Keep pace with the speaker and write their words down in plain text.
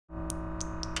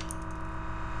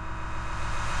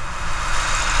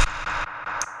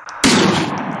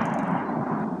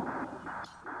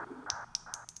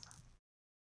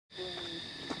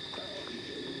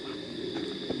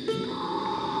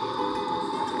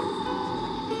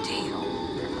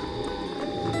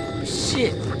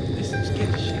shit. This is some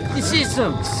sketchy shit. This is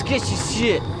some sketchy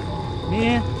shit,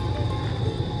 man.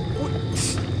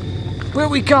 Where are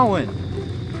we going?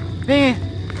 Man.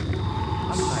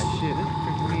 I'm like, shit, this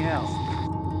freaks me out.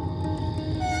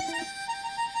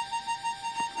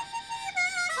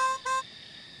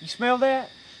 You smell that?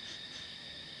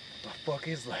 What the fuck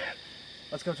is that?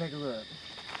 Let's go take a look.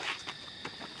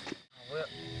 Well,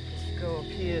 let's go up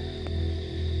here.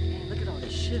 Man, look at all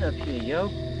this shit up here,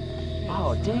 yo.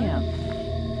 Oh, damn.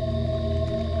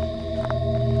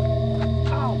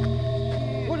 Oh,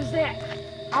 what is that?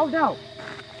 Oh, no.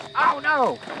 Oh,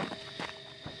 no.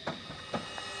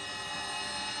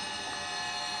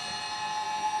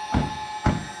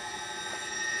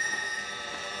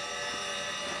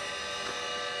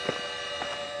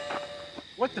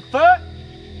 What the fuck?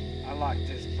 I like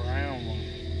this brown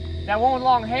one. That one with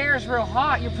long hair is real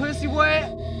hot. Your pussy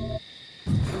wet?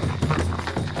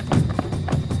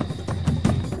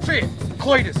 Shit,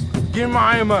 Cletus, get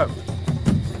my aim up.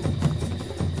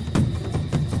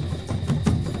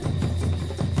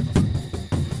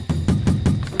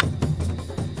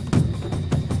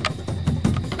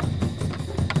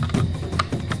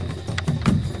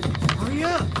 Hurry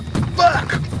up. Fuck!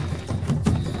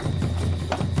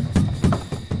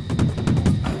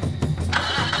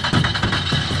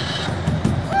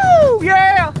 Woo,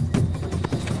 yeah!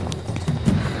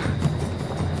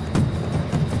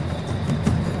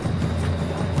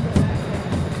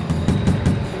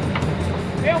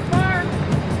 Hellfire!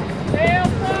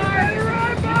 Hellfire! You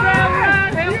better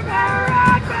run,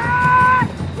 Hellfire!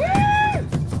 Woo!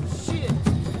 Shit!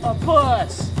 A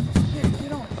bus! Shit,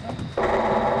 get on, man.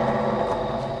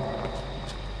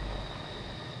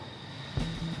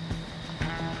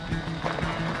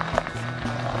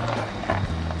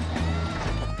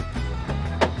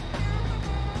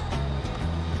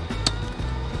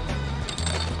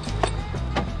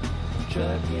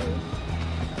 Trucking,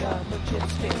 got my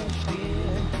chips cashed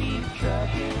in, keep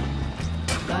trucking,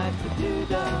 like the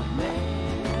Doodah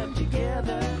Man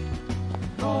together,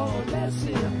 more or less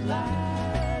in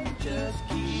line, just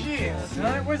keep Shit,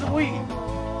 son, where's the weed?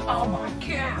 Oh, my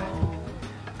God.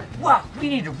 Wow, we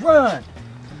need to run.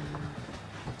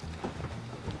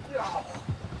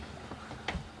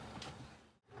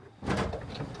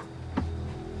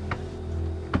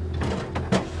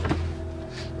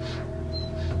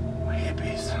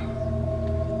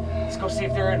 Let's go see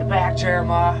if they're in the back,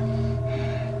 Jeremiah.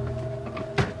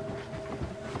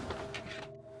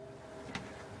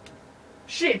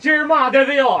 Shit, Jeremiah, there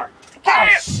they are. Oh,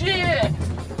 shit.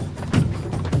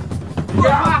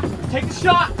 Jeremiah, take the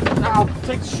shot. No,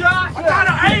 take the shot. I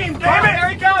gotta aim, damn it! There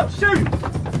he goes. Shoot him.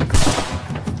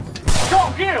 Go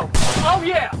on, get him. Oh,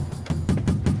 yeah.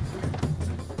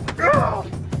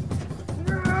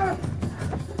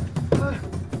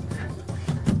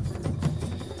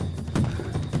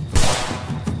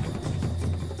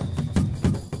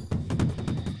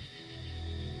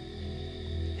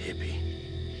 Hippie.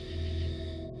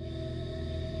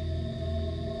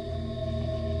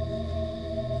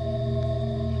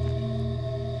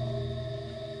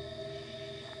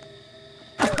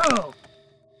 Oh.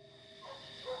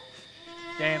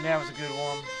 Damn, that was a good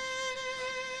one.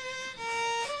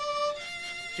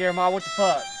 Jeremiah, what the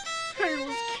fuck? He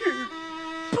was cute.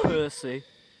 Pussy.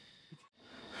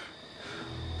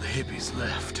 The hippies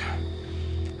left.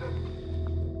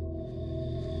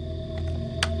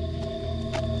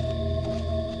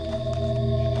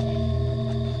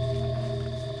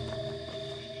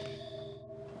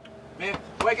 Man,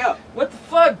 wake up! What the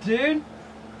fuck, dude?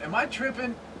 Am I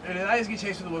tripping? Or did I just get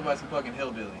chased with the wood by some fucking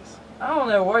hillbillies? I don't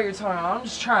know what you're talking about. I'm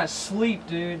just trying to sleep,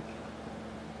 dude.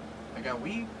 I got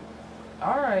weed?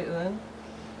 Alright, then.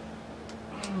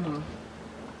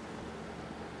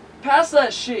 Pass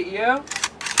that shit, yo.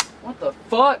 What the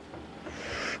fuck?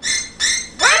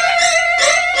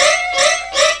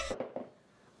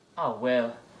 Oh,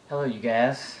 well, hello, you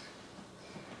guys.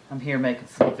 I'm here making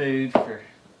some food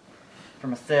for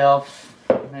myself,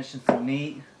 making some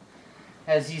meat.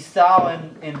 As you saw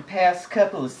in the past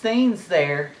couple of scenes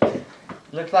there,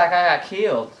 looked like I got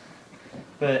killed.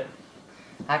 But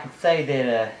I can say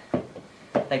that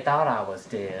they thought I was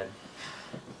dead.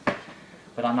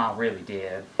 But I'm not really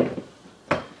dead.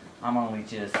 I'm only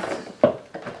just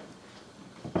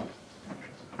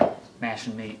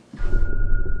mashing meat.